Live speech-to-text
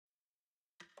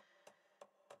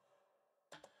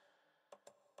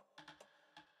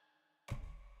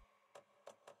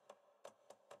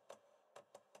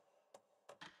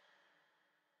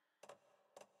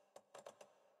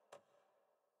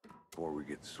we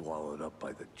get swallowed up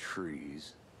by the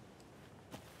trees.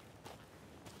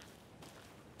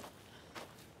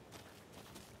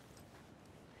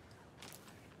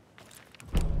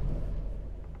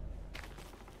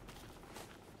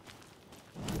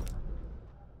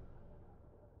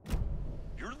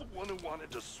 You're the one who wanted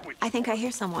to switch. I think I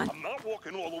hear someone. I'm not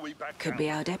walking all the way back Could down.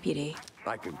 be our deputy.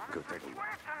 I can go take a look.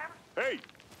 Hey,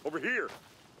 over here.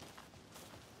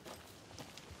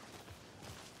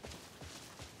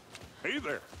 Hey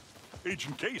there.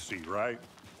 Agent Casey, right?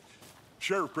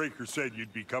 Sheriff Breaker said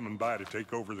you'd be coming by to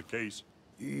take over the case.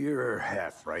 You're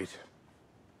half right.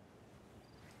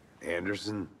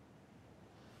 Anderson?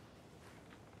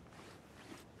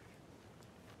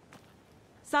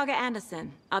 Saga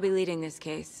Anderson. I'll be leading this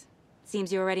case.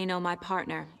 Seems you already know my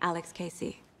partner, Alex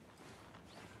Casey.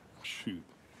 Shoot.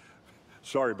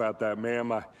 Sorry about that,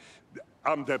 ma'am.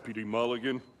 I'm Deputy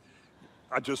Mulligan.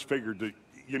 I just figured that,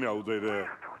 you know, that, the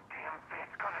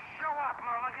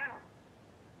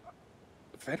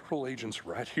federal agent's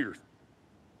right here.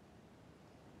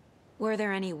 Were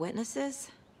there any witnesses?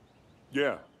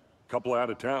 Yeah, couple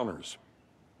out-of-towners.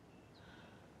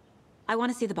 I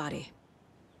want to see the body.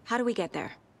 How do we get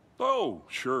there? Oh,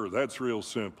 sure, that's real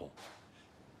simple.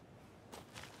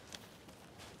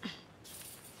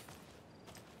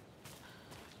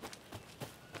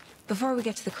 Before we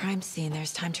get to the crime scene,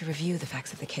 there's time to review the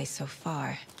facts of the case so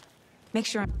far. Make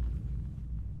sure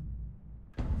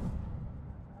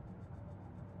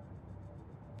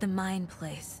The mine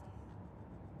place.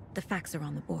 The facts are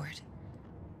on the board.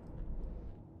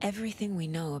 Everything we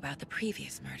know about the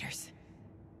previous murders.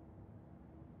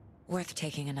 Worth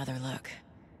taking another look.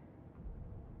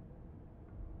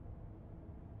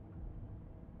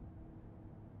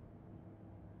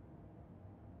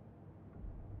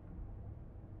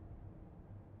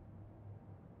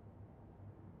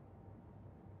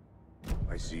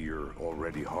 I see you're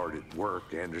already hard at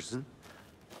work, Anderson.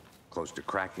 Close to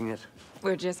cracking it?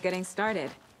 We're just getting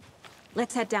started.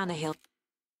 Let's head down the hill.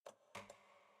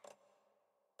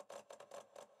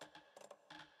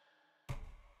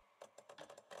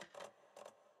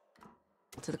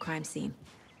 To the crime scene.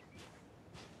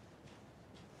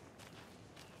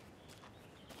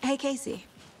 Hey, Casey.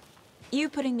 You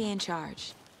putting me in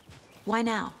charge. Why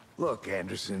now? Look,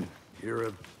 Anderson, you're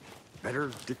a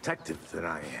better detective than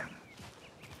I am.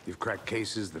 You've cracked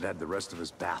cases that had the rest of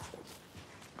us baffled.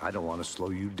 I don't want to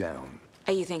slow you down.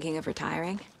 Are you thinking of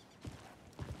retiring?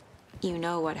 You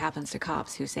know what happens to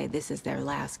cops who say this is their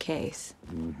last case.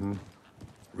 Mm-hmm.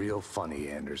 Real funny,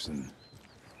 Anderson.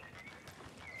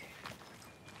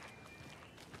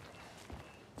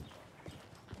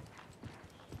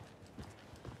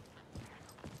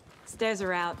 Stairs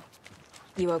are out.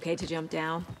 You okay to jump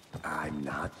down? I'm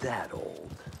not that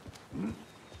old.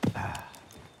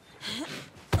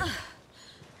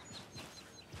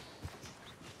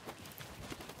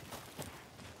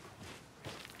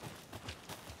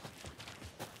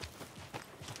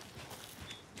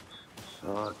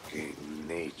 Fucking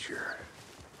nature.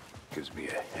 Gives me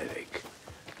a headache.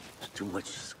 There's too much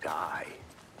sky.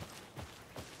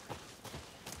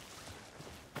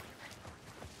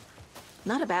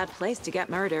 Not a bad place to get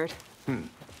murdered.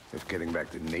 If getting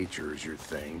back to nature is your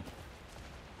thing.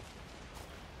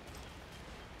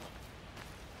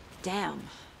 Damn.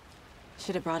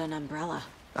 Should have brought an umbrella.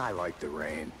 I like the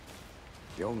rain.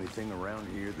 The only thing around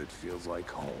here that feels like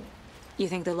home. You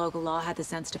think the local law had the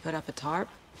sense to put up a tarp?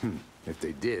 If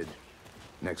they did,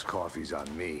 next coffee's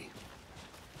on me.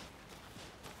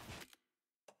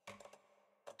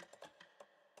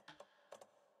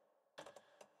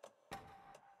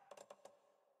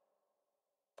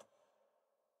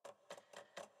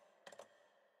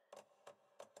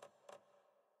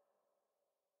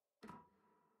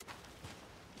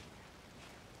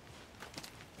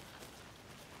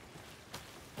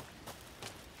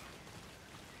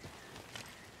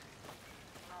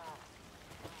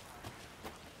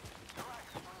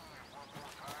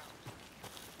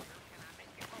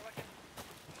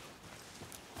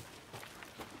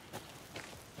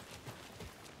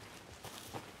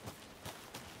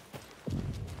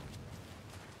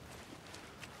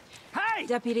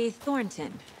 Deputy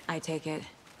Thornton, I take it.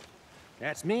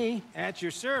 That's me, at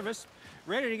your service,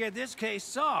 ready to get this case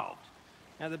solved.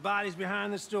 Now the body's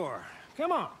behind the store.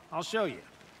 Come on, I'll show you.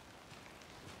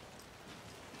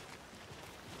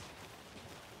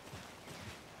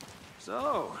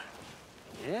 So,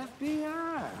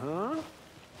 FBI, huh?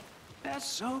 That's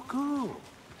so cool.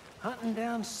 Hunting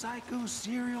down psycho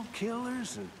serial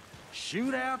killers and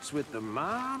shootouts with the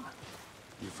mob.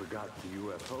 You forgot the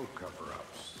UFO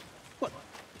cover-ups. What?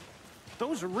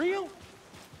 Those are real?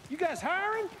 You guys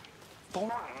hiring?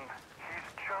 Thornton, he's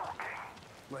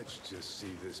Let's just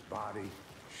see this body,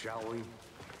 shall we?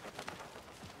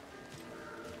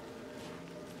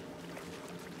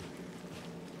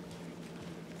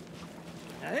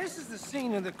 Now, this is the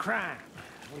scene of the crime.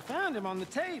 We found him on the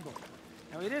table.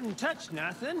 Now, he didn't touch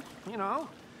nothing, you know,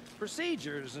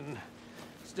 procedures and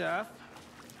stuff.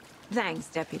 Thanks,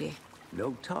 Deputy.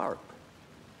 No tarp.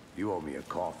 You owe me a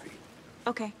coffee.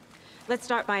 Okay, let's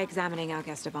start by examining our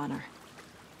guest of honor.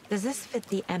 Does this fit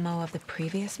the MO of the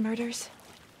previous murders?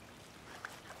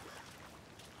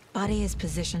 Body is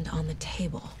positioned on the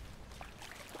table.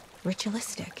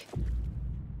 Ritualistic.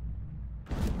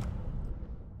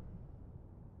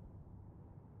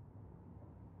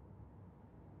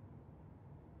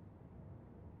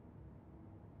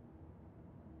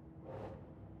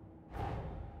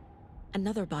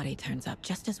 Another body turns up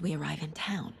just as we arrive in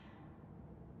town.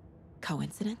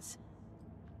 Coincidence?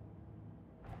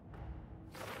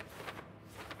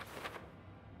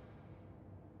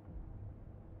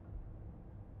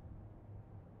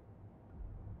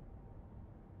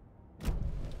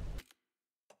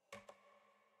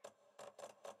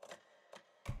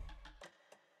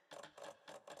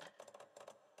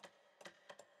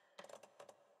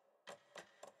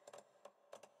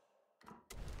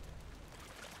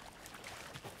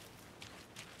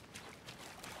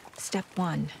 Step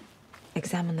 1.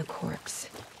 Examine the corpse.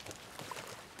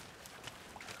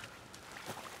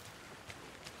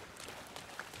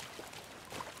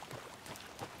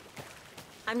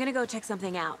 I'm gonna go check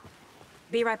something out.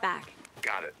 Be right back.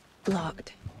 Got it.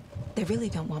 Locked. They really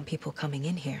don't want people coming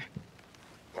in here.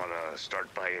 Wanna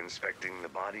start by inspecting the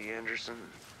body, Anderson?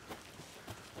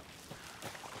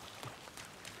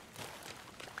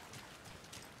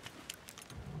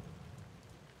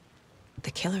 The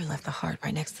killer left the heart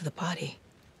right next to the body.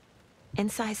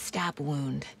 Incised stab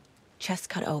wound. Chest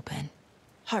cut open.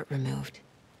 Heart removed.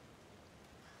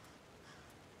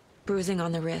 Bruising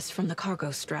on the wrist from the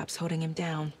cargo straps holding him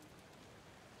down.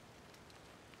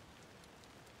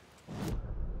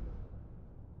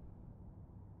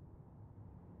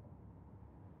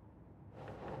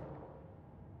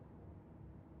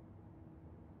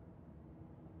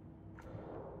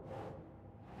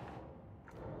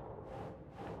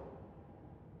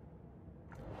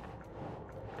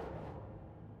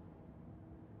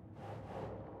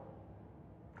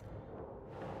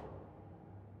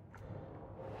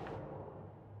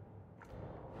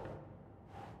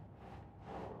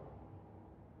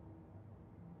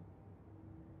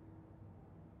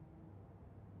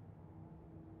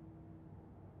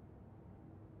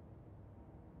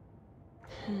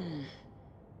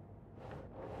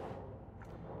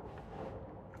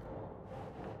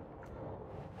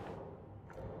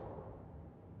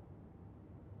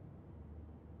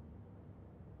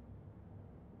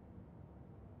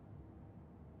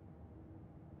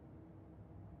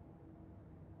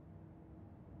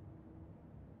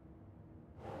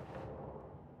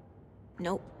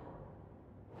 Nope.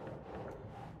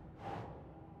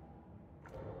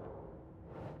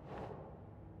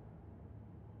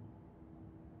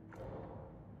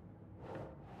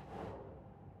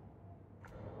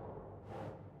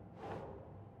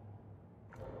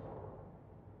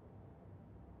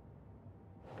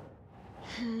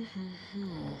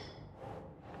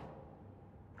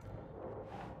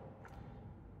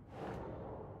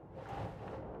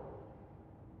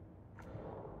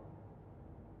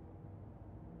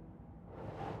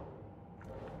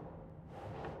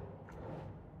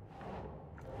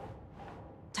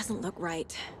 Doesn't look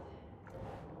right.